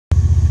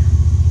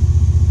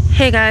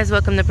Hey guys,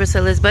 welcome to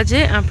Priscilla's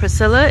Budget. I'm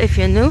Priscilla. If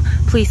you're new,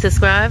 please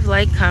subscribe,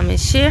 like, comment,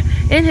 share,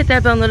 and hit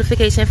that bell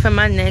notification for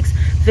my next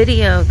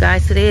video.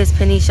 Guys, today is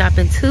Penny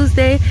Shopping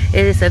Tuesday.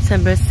 It is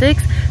September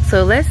 6th.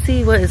 So let's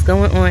see what is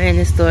going on in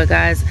the store,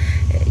 guys.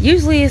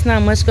 Usually it's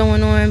not much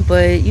going on,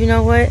 but you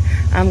know what?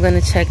 I'm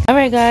gonna check. All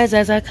right, guys,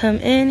 as I come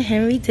in,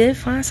 Henry did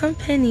find some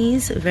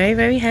pennies. Very,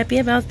 very happy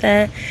about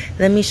that.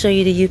 Let me show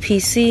you the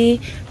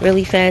UPC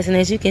really fast. And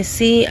as you can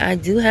see, I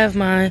do have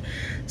my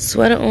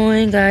sweater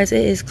on, guys.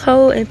 It is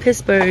cold in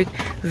Pittsburgh,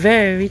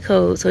 very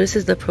cold. So this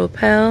is the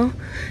Propel,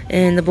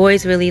 and the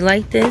boys really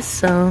like this.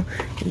 So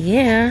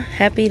yeah,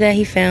 happy that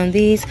he found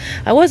these.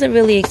 I wasn't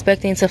really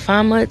expecting to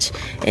find much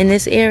in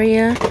this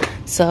area.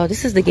 So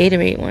this is the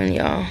Gatorade one,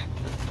 y'all.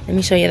 Let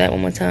me show you that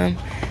one more time.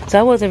 So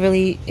I wasn't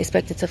really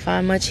expecting to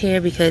find much here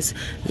because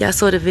y'all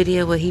saw the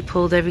video where he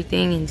pulled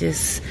everything and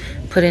just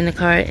put it in the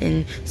cart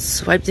and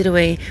swiped it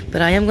away.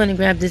 But I am going to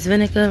grab this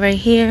vinegar right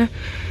here.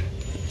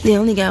 They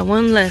only got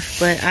one left,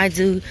 but I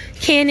do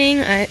canning.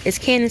 It's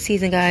canning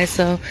season, guys.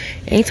 So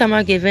anytime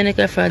I get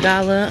vinegar for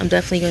 $1, I'm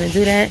definitely going to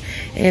do that.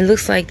 And it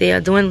looks like they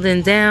are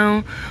dwindling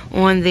down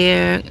on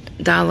their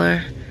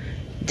dollar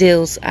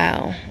deals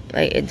aisle.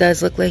 Like, it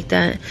does look like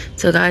that.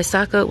 So guys,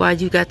 stock up while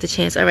you got the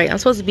chance. All right, I'm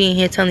supposed to be in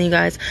here telling you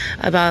guys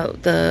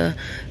about the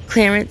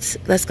clearance.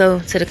 Let's go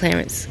to the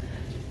clearance.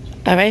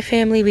 All right,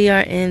 family, we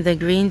are in the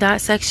green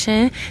dot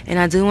section, and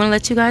I do want to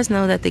let you guys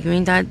know that the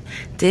green dot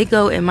did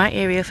go in my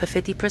area for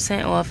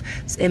 50% off.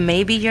 It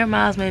may be your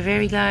miles may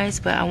vary,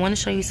 guys, but I want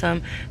to show you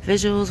some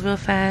visuals real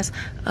fast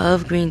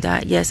of green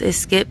dot. Yes, it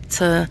skipped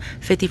to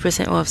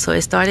 50% off, so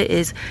it started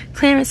its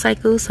clearance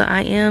cycle, so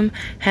I am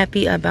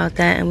happy about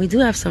that. And we do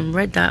have some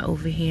red dot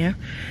over here.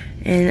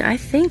 And I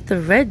think the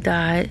red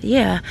dot,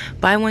 yeah,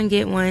 buy one,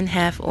 get one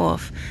half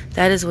off.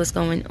 That is what's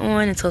going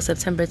on until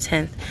September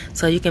 10th.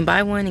 So you can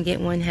buy one and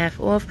get one half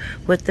off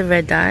with the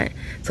red dot.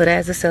 So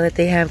that's the sale that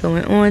they have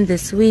going on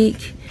this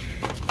week.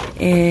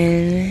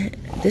 And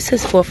this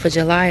is 4th of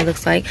July, it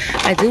looks like.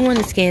 I do want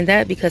to scan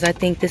that because I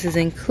think this is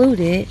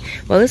included.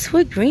 Well, it's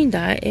with green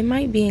dot. It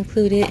might be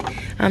included.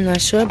 I'm not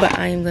sure, but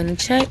I am going to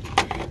check.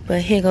 But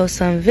here goes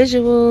some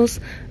visuals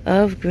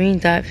of green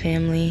dot,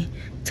 family.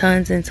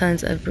 Tons and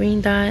tons of green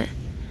dot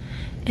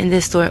in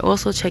this store.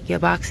 Also check your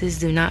boxes,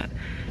 do not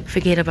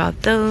forget about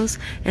those.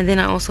 And then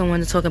I also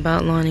want to talk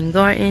about lawn and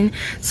garden.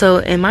 So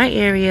in my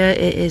area,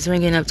 it is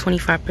ringing up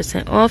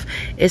 25% off.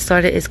 It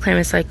started its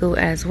clearance cycle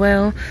as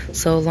well,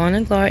 so lawn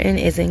and garden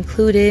is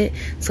included.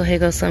 So here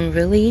goes some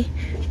really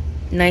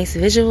nice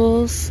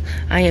visuals.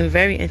 I am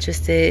very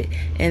interested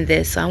in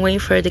this, so I'm waiting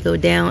for it to go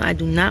down. I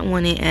do not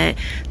want it at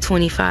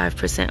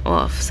 25%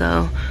 off,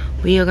 so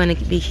we are going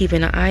to be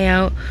keeping an eye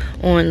out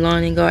on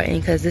lawn and garden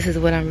because this is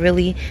what I'm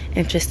really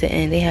interested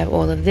in. They have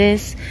all of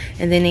this,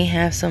 and then they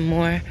have some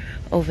more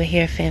over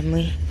here,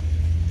 family.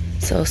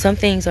 So some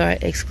things are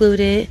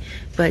excluded,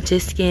 but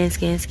just scan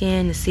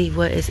to see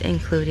what is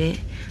included.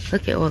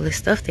 Look at all the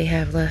stuff they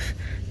have left.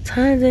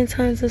 Tons and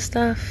tons of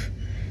stuff.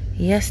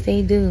 Yes,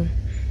 they do.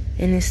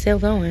 And it's still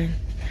going.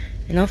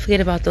 And don't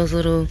forget about those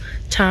little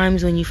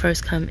chimes when you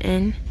first come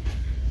in.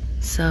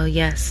 So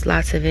yes,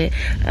 lots of it.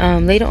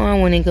 Later on,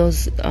 when it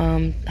goes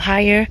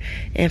higher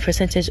and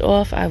percentage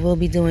off, I will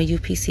be doing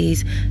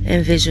UPCs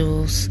and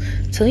visuals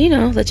to, you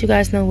know, let you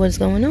guys know what's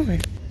going on.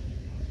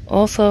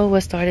 Also,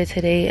 what started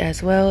today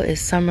as well is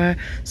summer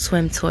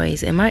swim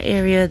toys. In my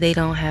area, they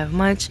don't have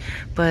much,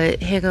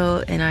 but here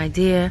go an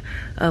idea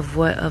of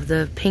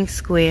the pink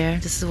square.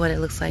 This is what it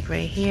looks like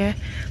right here.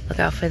 Look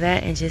out for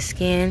that and just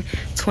scan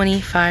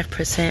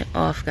 25%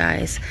 off,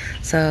 guys.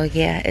 So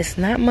yeah, it's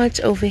not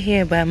much over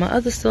here, but at my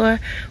other store,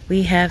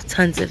 we have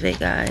tons of it,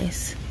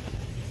 guys.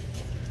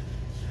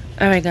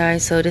 Alright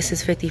guys, so this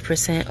is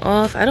 50%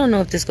 off. I don't know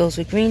if this goes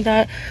with green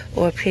dot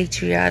or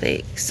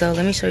patriotic. So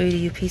let me show you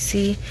the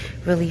UPC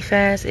really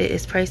fast. It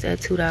is priced at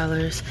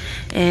 $2.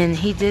 And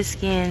he did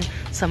scan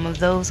some of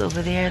those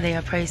over there. They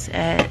are priced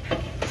at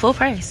full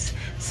price.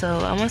 So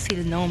I want to see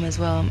the gnome as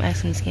well. I'm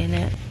asking to scan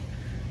that.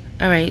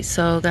 Alright,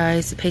 so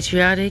guys, the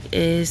patriotic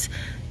is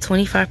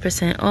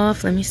 25%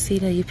 off. Let me see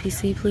the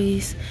UPC,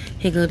 please.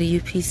 Here go the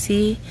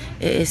UPC.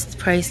 It is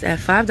priced at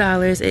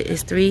 $5. It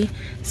is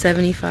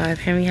 $3.75.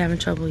 Henry having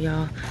trouble,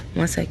 y'all.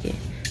 1 second.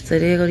 So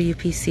there go the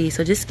UPC.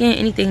 So just scan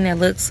anything that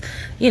looks,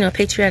 you know,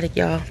 patriotic,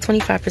 y'all.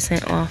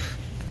 25% off.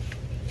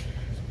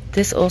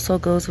 This also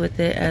goes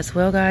with it as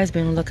well, guys. Be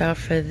on the lookout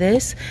for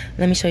this.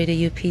 Let me show you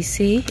the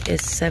UPC.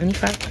 It's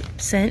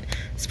 75%.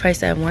 It's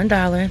priced at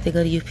 $1. They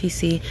go to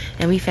UPC,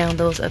 and we found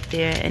those up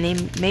there, and they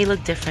may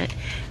look different.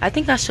 I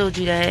think I showed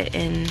you that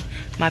in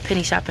my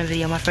penny shopping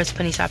video, my first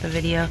penny shopping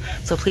video.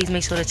 So please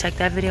make sure to check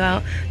that video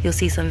out. You'll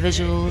see some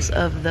visuals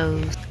of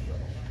those.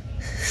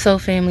 So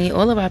family,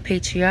 all of our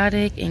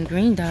patriotic and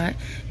green dot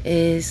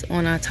is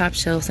on our top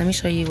shelves. Let me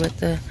show you what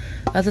the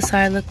other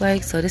side look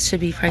like. So this should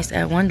be priced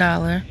at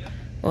 $1.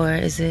 Or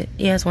is it?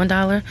 Yeah, it's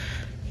 $1.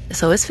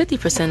 So it's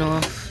 50%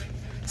 off.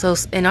 So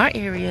in our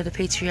area, the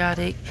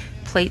patriotic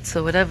plates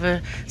or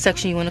whatever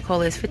section you want to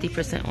call it is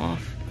 50%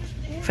 off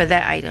for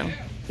that item.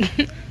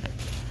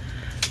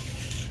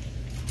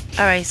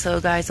 Alright, so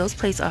guys, those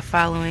plates are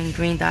following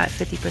Green Dot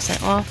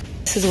 50% off.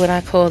 This is what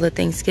I call the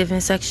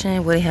Thanksgiving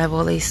section, where they have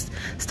all these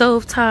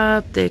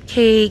stovetop, their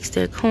cakes,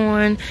 their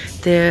corn,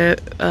 their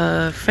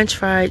French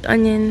fried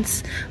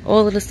onions,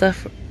 all of the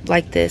stuff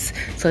like this.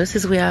 So this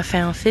is where I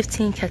found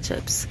 15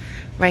 ketchups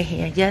right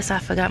here. Yes, I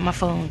forgot my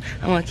phone.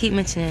 I'm gonna keep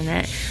mentioning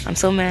that. I'm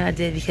so mad I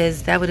did,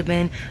 because that would have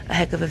been a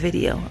heck of a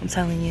video. I'm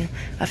telling you.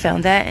 I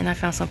found that, and I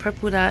found some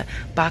Purple Dot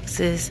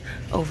boxes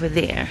over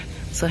there.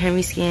 So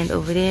Henry scanned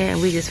over there,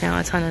 and we just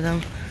found a ton of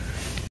them.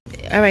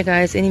 Alright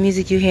guys, any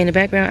music you hear in the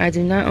background, I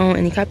do not own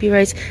any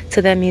copyrights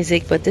to that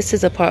music, but this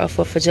is a part of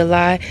 4th of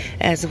July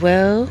as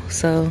well.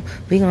 So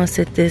we're going to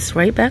sit this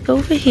right back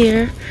over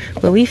here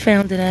where we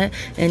found it at,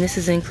 and this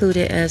is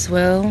included as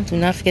well. Do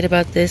not forget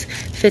about this,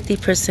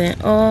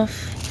 50%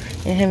 off.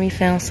 And Henry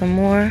found some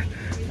more.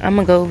 I'm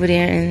going to go over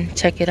there and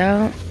check it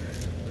out.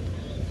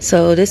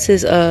 So this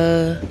is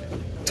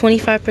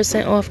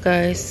 25% off,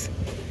 guys.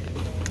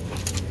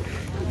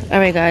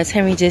 Alright guys,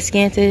 Henry just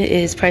scanned it. It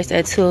is priced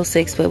at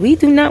 $206, but we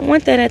do not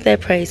want that at that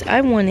price.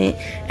 I want it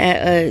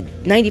at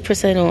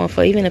 90% off,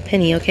 or even a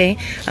penny, okay?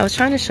 I was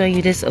trying to show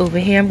you this over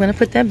here. I'm going to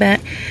put that back.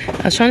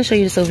 I was trying to show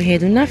you this over here.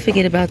 Do not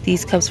forget about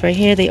these cups right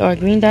here. They are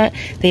Green Dot.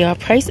 They are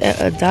priced at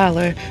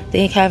 $1.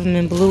 They have them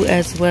in blue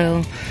as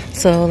well.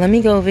 So let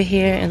me go over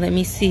here and let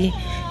me see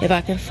if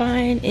I can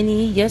find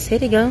any. Yes, here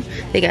they go.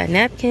 They got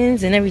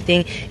napkins and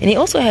everything. And they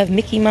also have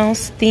Mickey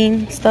Mouse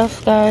themed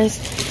stuff, guys.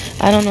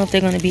 I don't know if they're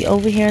going to be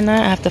over here or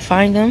not. I have to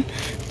find them.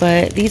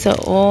 But these are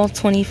all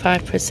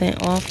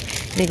 25% off.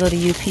 They go to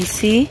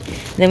UPC.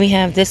 Then we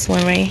have this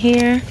one right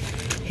here.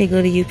 They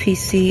go to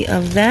UPC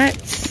of that.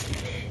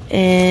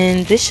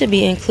 And this should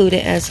be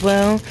included as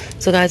well.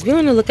 So guys, be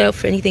on the lookout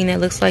for anything that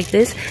looks like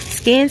this.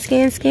 Scan,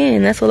 scan,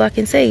 scan. That's all I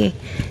can say.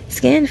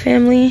 Scan,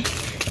 family.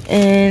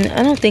 And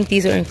I don't think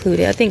these are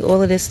included. I think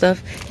all of this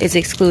stuff is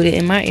excluded.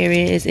 In my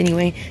area is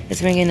anyway.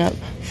 It's bringing up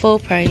full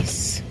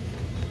price.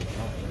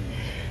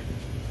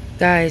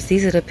 Guys,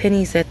 these are the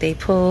pennies that they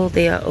pull.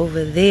 They are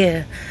over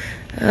there.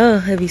 Oh,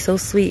 it'd be so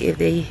sweet if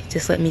they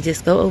just let me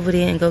just go over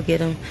there and go get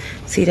them.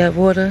 See that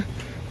water?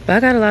 But I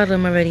got a lot of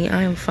them already.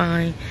 I am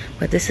fine.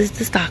 But this is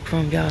the stock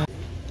room, y'all.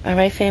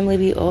 Alright, family,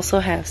 we also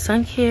have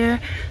sun care.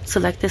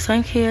 Select the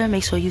sun care.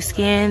 Make sure you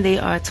scan. They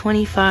are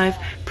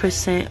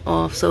 25%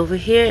 off. So over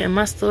here in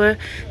my store,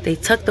 they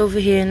tucked over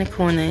here in the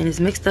corner, and it's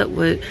mixed up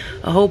with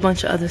a whole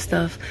bunch of other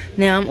stuff.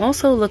 Now, I'm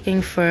also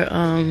looking for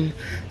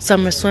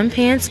summer swim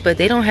pants, but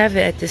they don't have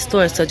it at this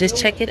store. So just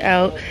check it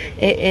out.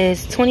 It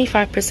is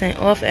 25%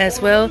 off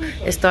as well.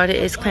 It started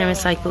its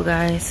clearance cycle,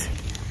 guys.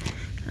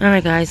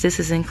 Alright, guys, this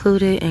is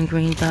included in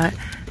Green Dot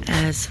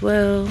as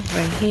well,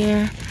 right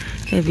here.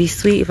 It'd be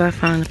sweet if I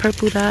found a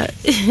Purple Dot.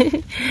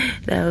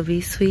 That would be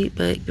sweet,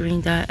 but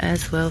Green Dot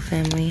as well,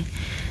 family.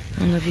 I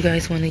don't know if you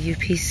guys want a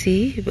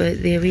UPC,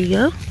 but there we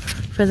go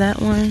for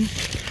that one.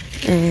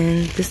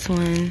 And this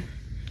one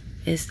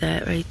is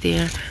that right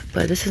there.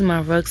 But this is my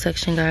rug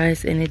section,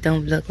 guys, and it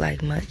don't look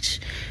like much.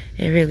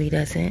 It really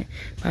doesn't.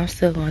 But I'm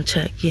still gonna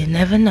check. You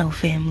never know,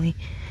 family.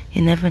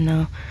 You never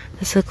know.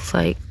 This looks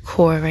like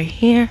core right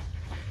here.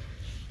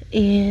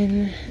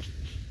 And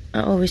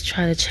I always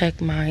try to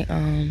check my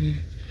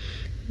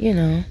you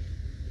know,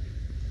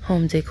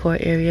 home decor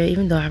area,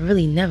 even though I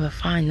really never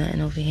find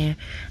nothing over here.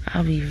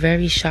 I'll be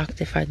very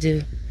shocked if I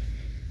do.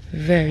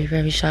 Very,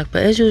 very shocked.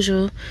 But as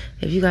usual,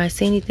 if you guys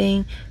see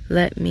anything,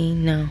 let me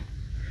know.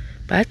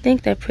 But I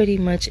think that pretty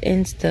much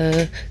ends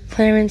the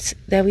clearance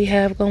that we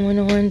have going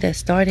on that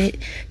started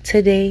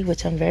today,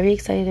 which I'm very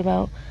excited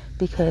about,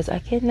 because I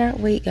cannot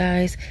wait,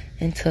 guys,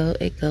 until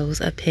it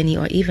goes a penny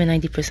or even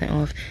 90%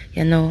 off.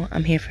 You know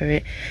I'm here for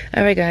it.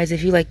 Alright, guys,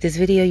 if you like this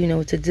video, you know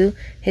what to do.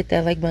 Hit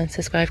that like button,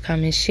 subscribe,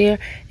 comment, share,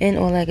 and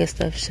all that good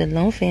stuff.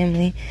 Shalom,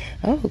 family.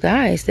 Oh,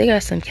 guys, they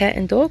got some cat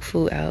and dog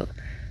food out.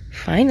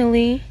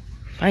 Finally.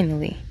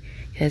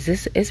 Because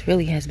it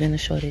really has been a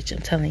shortage. I'm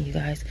telling you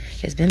guys,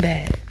 it's been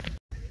bad.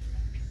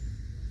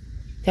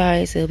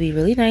 Guys, it'll be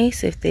really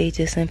nice if they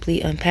just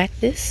simply unpack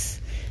this.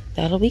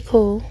 That'll be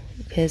cool,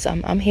 because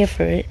I'm here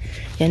for it.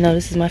 You know,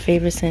 this is my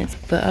favorite scent.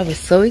 But I was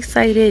so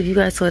excited. If you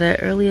guys saw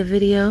that earlier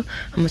video,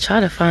 I'm gonna try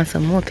to find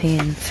some more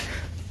pans.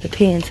 The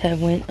pans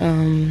have went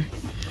a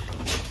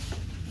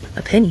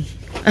penny.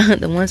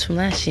 The ones from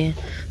last year.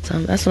 So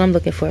that's what I'm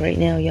looking for right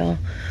now, y'all.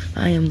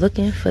 I am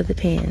looking for the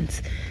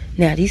pans.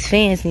 Now, these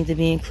fans need to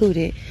be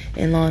included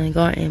in lawn and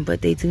garden,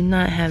 but they do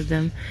not have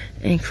them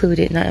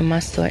included, not in my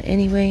store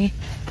anyway.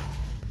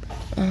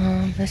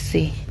 Let's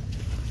see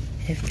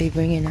if they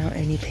bringing out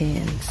any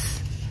pans.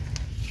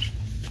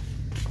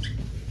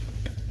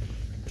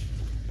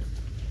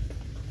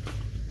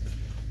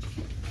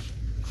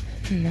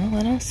 No,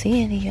 I don't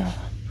see any, y'all.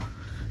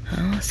 I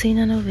don't see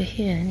none over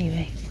here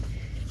anyway.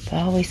 But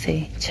I always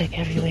say, check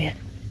everywhere.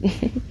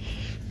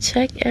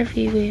 Check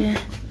everywhere.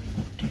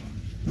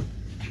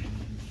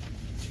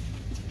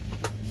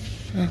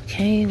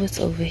 Okay, what's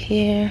over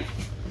here?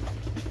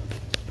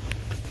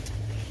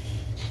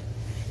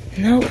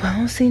 Nope, I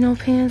don't see no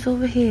pans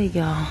over here,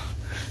 y'all.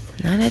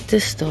 Not at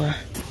this store.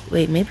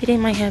 Wait, maybe they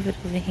might have it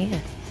over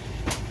here.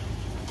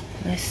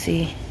 Let's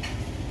see.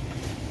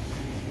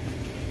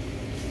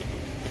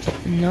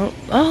 Nope.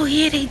 Oh,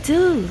 yeah, they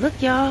do.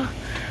 Look, y'all.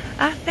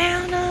 I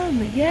found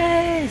them.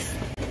 Yes.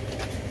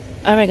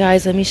 All right,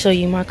 guys, let me show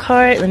you my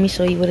cart. Let me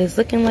show you what it's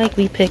looking like.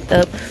 We picked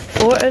up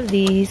 4 of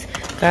these.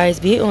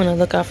 Guys, be on the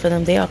lookout for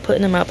them. They are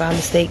putting them out by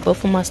mistake.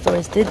 Both of my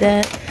stores did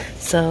that.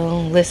 So,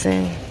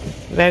 listen,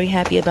 very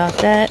happy about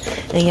that.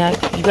 And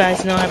you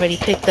guys know I already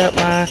picked up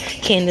my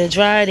Canada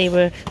Dry. They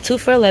were 2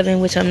 for $11,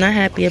 which I'm not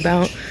happy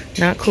about.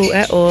 Not cool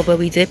at all. But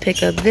we did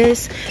pick up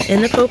this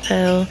in the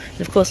Propel.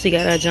 And, of course, we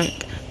got our junk.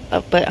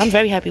 But I'm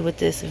very happy with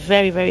this.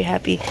 Very, very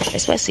happy.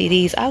 Especially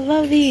these. I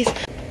love these.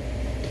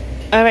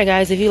 Alright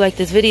guys, if you like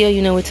this video,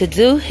 you know what to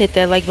do. Hit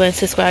that like button,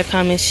 subscribe,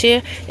 comment,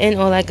 share, and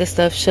all that good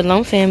stuff.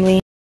 Shalom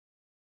family.